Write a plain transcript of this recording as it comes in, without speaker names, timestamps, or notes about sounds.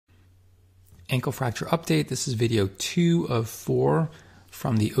Ankle fracture update. This is video 2 of 4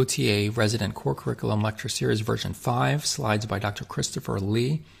 from the OTA Resident Core Curriculum Lecture Series version 5, slides by Dr. Christopher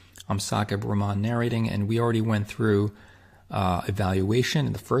Lee. I'm Saqib Rahman narrating, and we already went through evaluation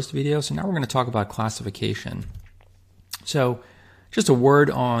in the first video, so now we're going to talk about classification. So just a word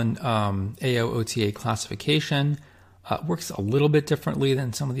on AO-OTA classification. Works a little bit differently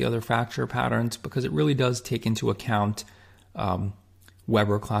than some of the other fracture patterns because it really does take into account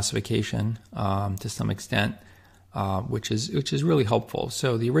Weber classification to some extent, which is really helpful.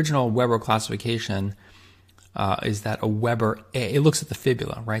 So the original Weber classification is that a Weber A, it looks at the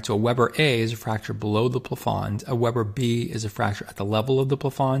fibula, right? So a Weber A is a fracture below the plafond, a Weber B is a fracture at the level of the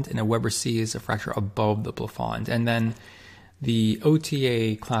plafond, and a Weber C is a fracture above the plafond. And then the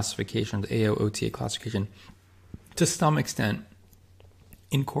OTA classification, the AO-OTA classification, to some extent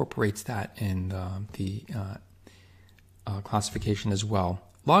incorporates that in the classification as well.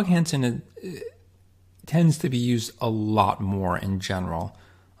 Log Hansen tends to be used a lot more in general,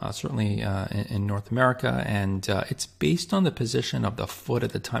 certainly in North America, and it's based on the position of the foot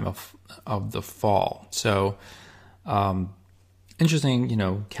at the time of the fall. So interesting,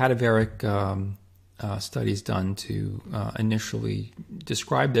 cadaveric studies done to initially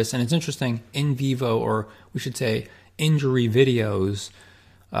describe this, and it's interesting in vivo, or we should say injury videos,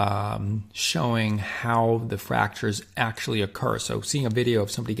 showing how the fractures actually occur. So seeing a video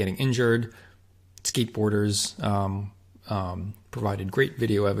of somebody getting injured, skateboarders provided great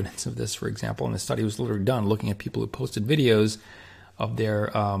video evidence of this, for example, and the study was literally done looking at people who posted videos of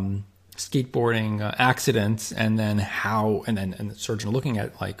their skateboarding accidents, and then the surgeon looking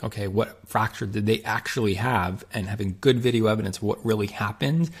at, like, okay, what fracture did they actually have, and having good video evidence of what really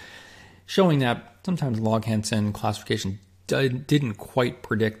happened, showing that sometimes log Hansen classification didn't quite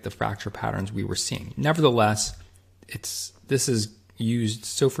predict the fracture patterns we were seeing. Nevertheless, this is used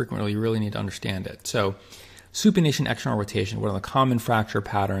so frequently, you really need to understand it. So supination, external rotation, one of the common fracture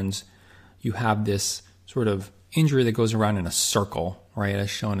patterns, you have this sort of injury that goes around in a circle, right, as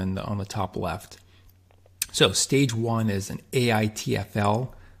shown on the top left. So stage 1 is an AITFL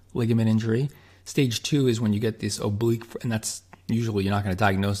ligament injury. Stage 2 is when you get this oblique, and that's usually you're not going to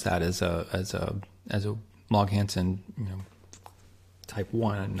diagnose that as a log Hansen, type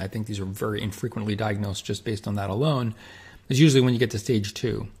 1, and I think these are very infrequently diagnosed just based on that alone. Is usually when you get to stage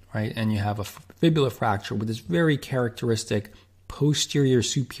 2, right, and you have a fibula fracture with this very characteristic posterior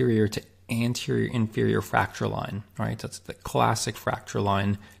superior to anterior inferior fracture line, right? That's the classic fracture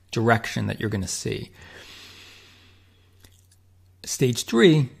line direction that you're going to see. Stage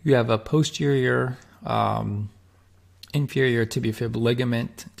 3, you have a posterior inferior tibiofib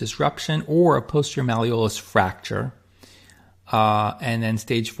ligament disruption or a posterior malleolus fracture. And then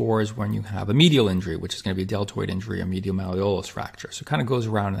stage 4 is when you have a medial injury, which is going to be a deltoid injury, a medial malleolus fracture. So it kind of goes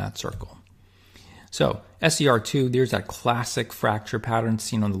around in that circle. So SCR2, there's that classic fracture pattern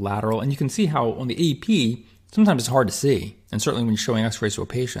seen on the lateral. And you can see how on the AP, sometimes it's hard to see. And certainly when you're showing x-rays to a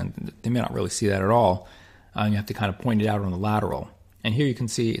patient, they may not really see that at all. You have to kind of point it out on the lateral. And here you can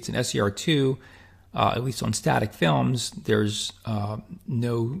see it's an SCR2. At least on static films, there's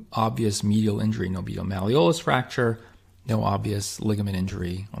no obvious medial injury, no medial malleolus fracture, no obvious ligament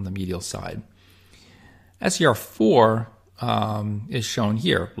injury on the medial side. SCR4 is shown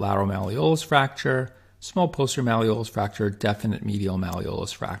here. Lateral malleolus fracture, small posterior malleolus fracture, definite medial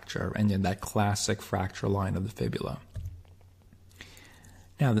malleolus fracture, and then that classic fracture line of the fibula.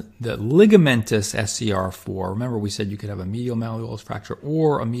 Now, the ligamentous SCR4, remember we said you could have a medial malleolus fracture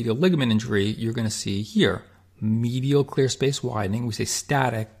or a medial ligament injury. You're going to see here medial clear space widening. We say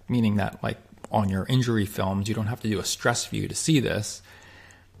static, meaning that, like, on your injury films, you don't have to do a stress view to see this.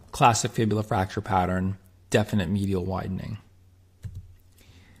 Classic fibula fracture pattern, definite medial widening.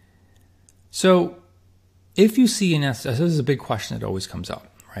 So if you see an this is a big question that always comes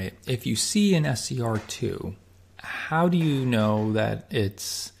up, right? If you see an SCR2, how do you know that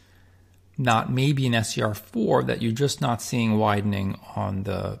it's not maybe an SCR4, that you're just not seeing widening on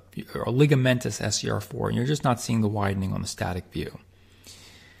or a ligamentous SCR4, and you're just not seeing the widening on the static view?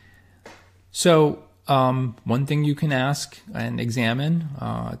 So one thing you can ask and examine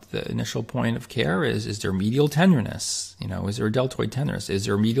at the initial point of care is there medial tenderness? Is there a deltoid tenderness? Is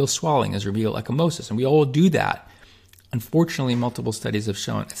there medial swelling? Is there medial ecchymosis? And we all do that. Unfortunately, multiple studies have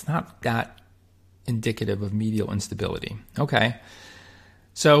shown it's not that indicative of medial instability. Okay,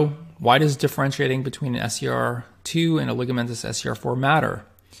 so why does differentiating between an SCR2 and a ligamentous SCR4 matter?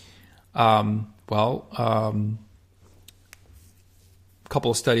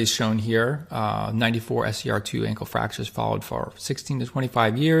 Couple of studies shown here, 94 SCR2 ankle fractures followed for 16 to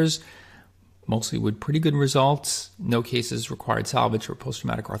 25 years, mostly with pretty good results. No cases required salvage for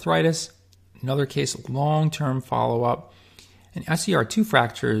post-traumatic arthritis. Another case, long-term follow-up, and SCR2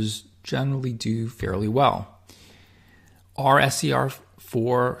 fractures generally do fairly well. Are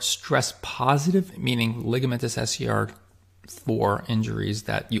SCR4 stress positive, meaning ligamentous SCR4 injuries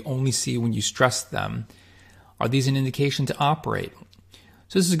that you only see when you stress them? Are these an indication to operate?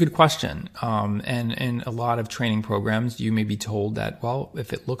 So this is a good question. And in a lot of training programs, you may be told that, well,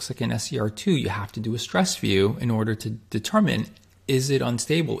 if it looks like an SCR2, you have to do a stress view in order to determine, is it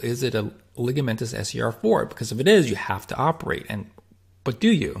unstable? Is it a ligamentous SCR4? Because if it is, you have to operate. But do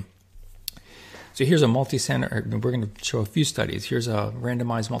you? So here's a multi-center, we're going to show a few studies. Here's a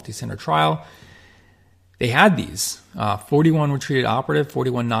randomized multi-center trial. They had these. 41 were treated operative,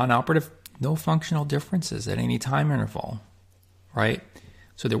 41 non-operative. No functional differences at any time interval, right?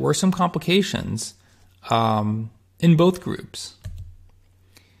 So there were some complications in both groups.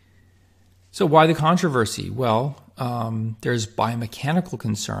 So why the controversy? Well, there's biomechanical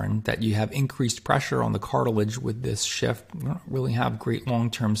concern that you have increased pressure on the cartilage with this shift. We don't really have great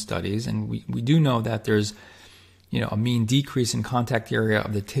long-term studies, and we do know that there's a mean decrease in contact area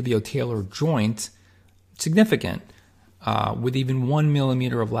of the tibiotalar joint, significant, with even 1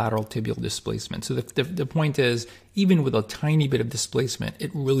 millimeter of lateral tibial displacement. So the point is, even with a tiny bit of displacement,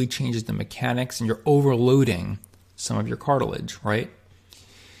 it really changes the mechanics, and you're overloading some of your cartilage, right?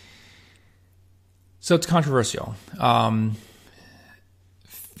 So it's controversial. Fibular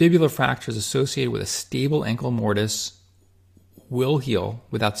fractures associated with a stable ankle mortise will heal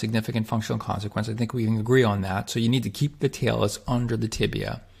without significant functional consequence. I think we can agree on that. So you need to keep the talus under the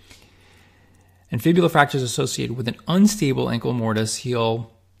tibia. And fibular fractures associated with an unstable ankle mortise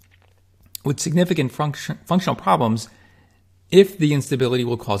heal with significant functional problems if the instability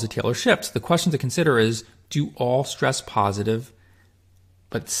will cause a talar shift. So the question to consider is, do all stress positive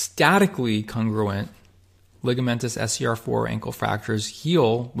but statically congruent ligamentous SCR4 ankle fractures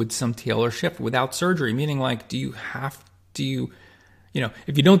heal with some talar shift without surgery? Meaning, like, if you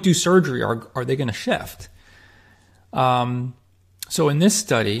don't do surgery, are they going to shift? So in this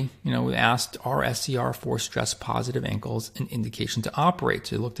study, we asked, are SCR4 stress positive ankles an indication to operate?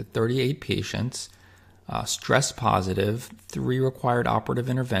 So we looked at 38 patients, stress positive, 3 required operative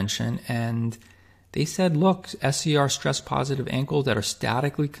intervention, and they said, look, SCR stress positive ankles that are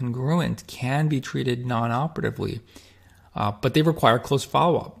statically congruent can be treated non-operatively, but they require close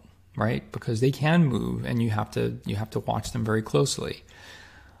follow-up, right? Because they can move, and you have to watch them very closely.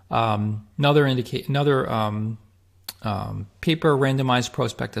 Another paper, randomized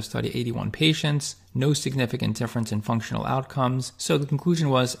prospective study, 81 patients, no significant difference in functional outcomes. So the conclusion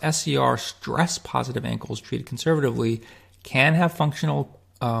was SCR stress positive ankles treated conservatively can have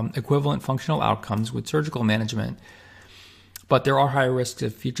equivalent functional outcomes with surgical management, but there are higher risks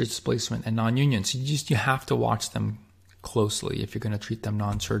of future displacement and non-union. So you have to watch them closely if you're going to treat them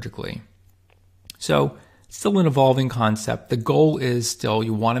non-surgically. So still an evolving concept. The goal is still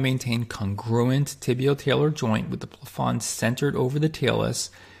you want to maintain congruent tibiotalar joint with the plafond centered over the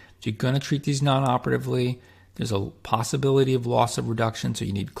talus. If you're going to treat these non-operatively, there's a possibility of loss of reduction, so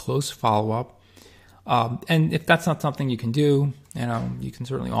you need close follow-up. And if that's not something you can do, you can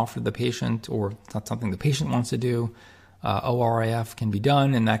certainly offer the patient, or it's not something the patient wants to do, ORIF can be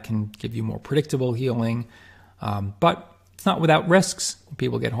done, and that can give you more predictable healing. But it's not without risks.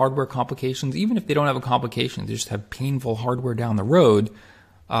 People get hardware complications. Even if they don't have a complication, they just have painful hardware down the road,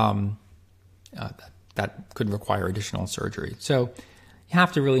 that could require additional surgery. So you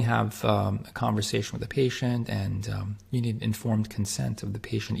have to really have a conversation with the patient, and you need informed consent of the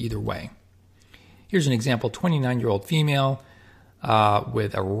patient either way. Here's an example, 29-year-old female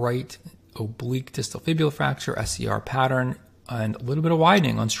with a right oblique distal fibula fracture, SCR pattern, and a little bit of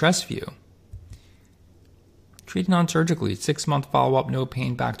widening on stress view. Treated non-surgically, 6-month follow-up, no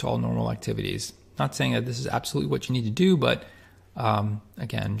pain, back to all normal activities. Not saying that this is absolutely what you need to do, but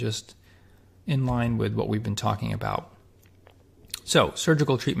again, just in line with what we've been talking about. So,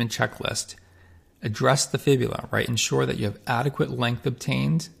 surgical treatment checklist. Address the fibula, right? Ensure that you have adequate length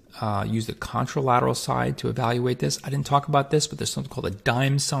obtained. Use the contralateral side to evaluate this. I didn't talk about this, but there's something called a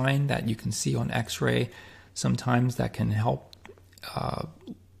dime sign that you can see on x-ray sometimes that can help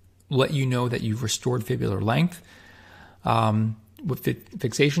let you know that you've restored fibular length. With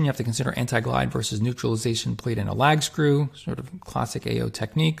fixation, you have to consider anti-glide versus neutralization plate and a lag screw, sort of classic AO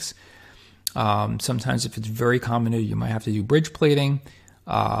techniques. Sometimes if it's very common, you might have to do bridge plating.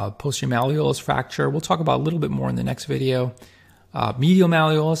 Posterior malleolus fracture, we'll talk about a little bit more in the next video. Medial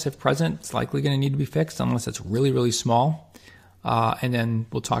malleolus, if present, it's likely going to need to be fixed unless it's really, really small. And then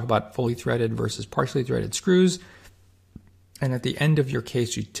we'll talk about fully threaded versus partially threaded screws. And at the end of your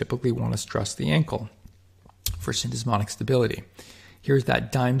case, you typically want to stress the ankle for syndesmotic stability. Here's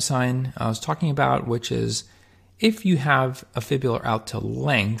that dime sign I was talking about, which is if you have a fibula out to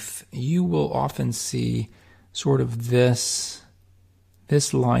length, you will often see sort of this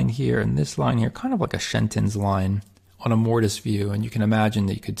line here and this line here, kind of like a Shenton's line on a mortise view. And you can imagine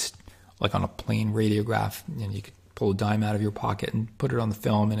that you could, like on a plain radiograph, you could pull a dime out of your pocket and put it on the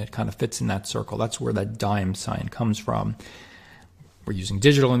film, and it kind of fits in that circle. That's where that dime sign comes from. We're using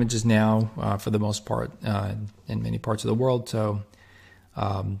digital images now for the most part in many parts of the world, so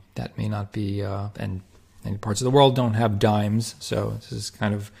that may not be, and many parts of the world don't have dimes, so this is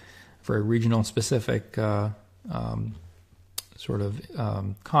kind of very regional specific sort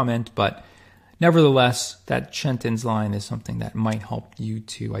of comment, but nevertheless, that Shenton's line is something that might help you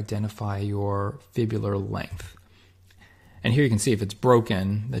to identify your fibular length. And here you can see if it's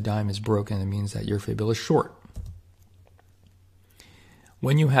broken, the dime is broken, it means that your fibula is short.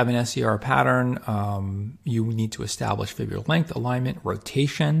 When you have an SER pattern, you need to establish fibular length, alignment,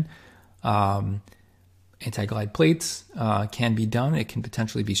 rotation. Anti-glide plates can be done. It can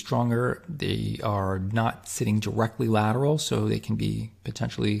potentially be stronger. They are not sitting directly lateral, so they can be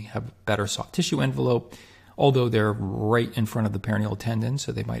potentially have better soft tissue envelope, although they're right in front of the peroneal tendon,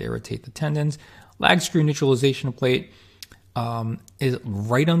 so they might irritate the tendons. Lag screw neutralization plate is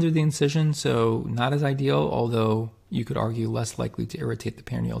right under the incision, so not as ideal, although you could argue less likely to irritate the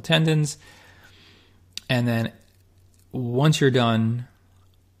peroneal tendons. And then once you're done,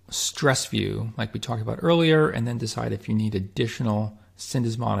 stress view, like we talked about earlier, and then decide if you need additional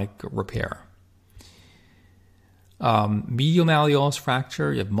syndesmotic repair. Medial malleolus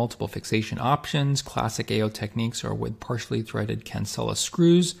fracture, you have multiple fixation options. Classic AO techniques are with partially threaded cancellous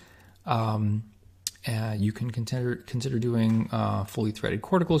screws. You can consider doing fully threaded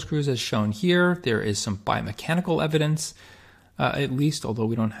cortical screws as shown here. There is some biomechanical evidence, at least, although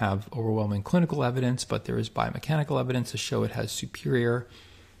we don't have overwhelming clinical evidence, but there is biomechanical evidence to show it has superior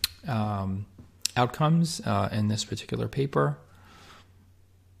outcomes in this particular paper.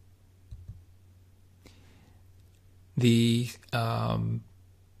 The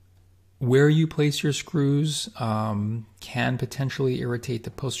where you place your screws can potentially irritate the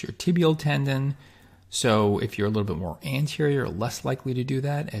posterior tibial tendon. So if you're a little bit more anterior, less likely to do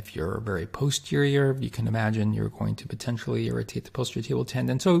that. If you're very posterior, you can imagine you're going to potentially irritate the posterior tibial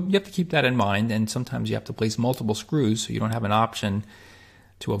tendon. So you have to keep that in mind, and sometimes you have to place multiple screws so you don't have an option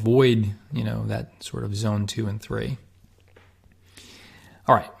to avoid, that sort of zone 2 and 3.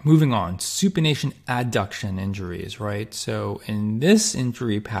 All right, moving on. Supination adduction injuries, right? So in this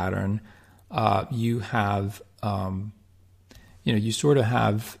injury pattern, you have, you sort of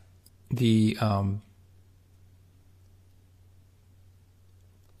have the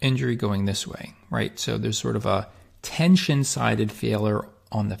injury going this way, right? So there's sort of a tension-sided failure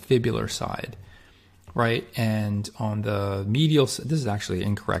on the fibular side, right? And on the medial, this is actually an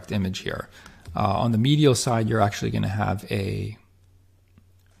incorrect image here. On the medial side, you're actually going to have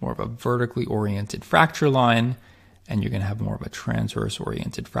more of a vertically oriented fracture line, and you're going to have more of a transverse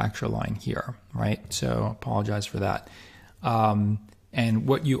oriented fracture line here, right? So apologize for that. And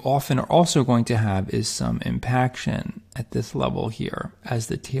what you often are also going to have is some impaction at this level here as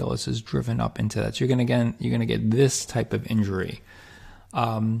the talus is driven up into that. So you're going to get this type of injury.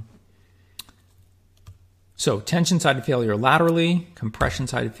 So tension-sided failure laterally,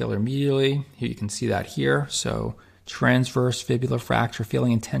 compression-sided failure medially. Here you can see that here. So transverse fibular fracture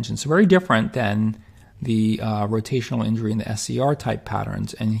failing in tension. So very different than the rotational injury in the SCR type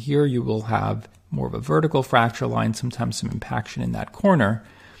patterns. And here you will have more of a vertical fracture line, sometimes some impaction in that corner.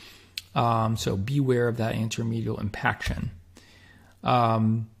 So beware of that anteromedial impaction.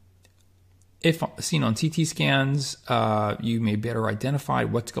 If seen on CT scans, you may better identify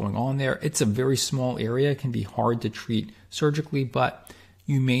what's going on there. It's a very small area. It can be hard to treat surgically, but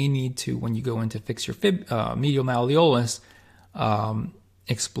you may need to, when you go in to fix your medial malleolus,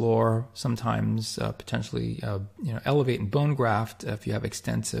 explore sometimes potentially elevate and bone graft if you have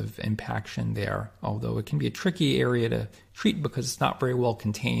extensive impaction there, although it can be a tricky area to treat because it's not very well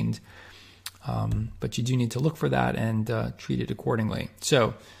contained, but you do need to look for that and treat it accordingly.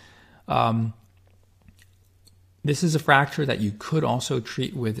 So this is a fracture that you could also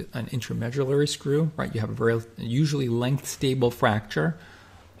treat with an intramedullary screw, right? You have a very usually length stable fracture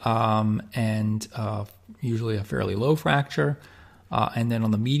and usually a fairly low fracture. And then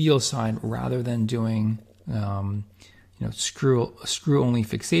on the medial side, rather than doing screw only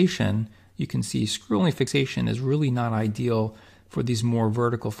fixation, you can see screw only fixation is really not ideal for these more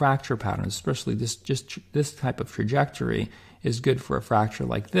vertical fracture patterns. Especially this type of trajectory is good for a fracture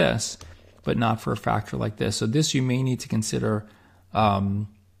like this, but not for a fracture like this. So this you may need to consider like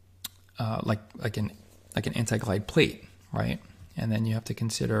an anti-glide plate, right? and then you have to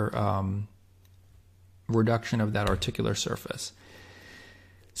consider reduction of that articular surface.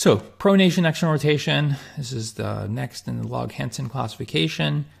 So pronation, external rotation, this is the next in the Log-Henson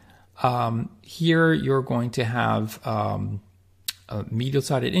classification. Here you're going to have a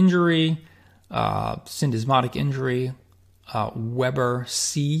medial-sided injury, syndesmotic injury, Weber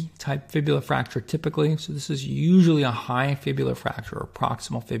C type fibular fracture typically. So this is usually a high fibular fracture or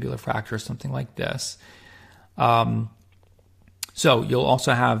proximal fibular fracture, something like this. So you'll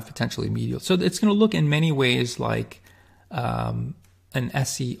also have potentially medial. So it's going to look in many ways like an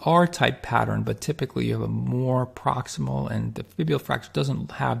SCR type pattern, but typically you have a more proximal, and the fibular fracture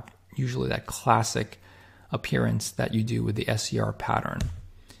doesn't have usually that classic appearance that you do with the SCR pattern.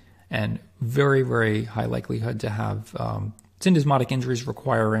 And very, very high likelihood to have syndesmotic injuries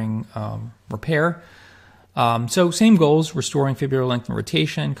requiring repair. So same goals: restoring fibular length and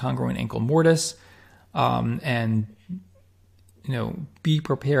rotation, congruent ankle mortise, and be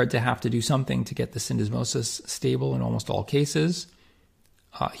prepared to have to do something to get the syndesmosis stable in almost all cases.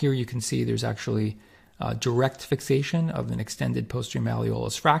 Here you can see there's actually direct fixation of an extended posterior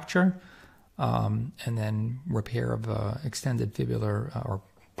malleolus fracture, and then repair of extended fibular or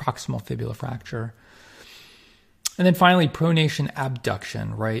proximal fibula fracture. And then finally, pronation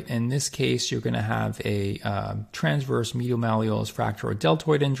abduction, right? In this case, you're going to have a transverse medial malleolus fracture or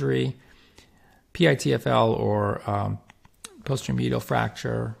deltoid injury, PITFL or posterior medial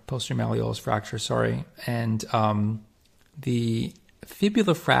fracture, posterior malleolus fracture, sorry. And the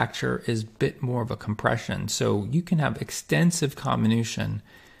fibula fracture is a bit more of a compression. So you can have extensive comminution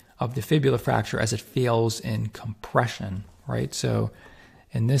of the fibula fracture as it fails in compression, right? So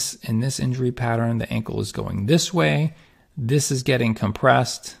in this injury pattern, the ankle is going this way, this is getting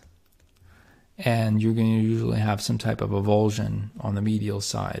compressed, and you're going to usually have some type of avulsion on the medial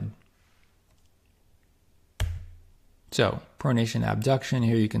side. So pronation abduction,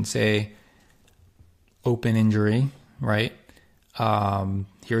 here you can say open injury, right?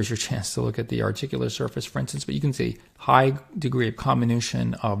 Here's your chance to look at the articular surface, for instance, but you can see high degree of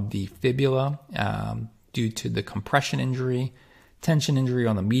comminution of the fibula due to the compression injury, tension injury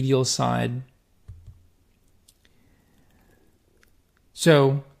on the medial side.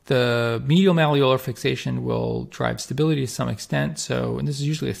 So the medial malleolar fixation will drive stability to some extent. So, and this is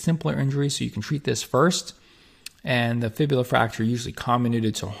usually a simpler injury, so you can treat this first. And the fibula fracture usually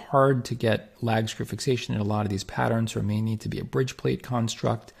comminuted, so hard to get lag screw fixation in a lot of these patterns, or may need to be a bridge plate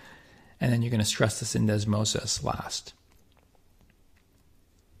construct. And then you're going to stress the syndesmosis last.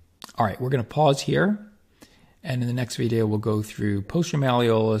 All right, we're going to pause here. And in the next video, we'll go through posterior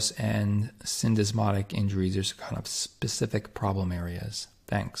malleolus and syndesmotic injuries. There's kind of specific problem areas.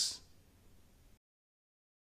 Thanks.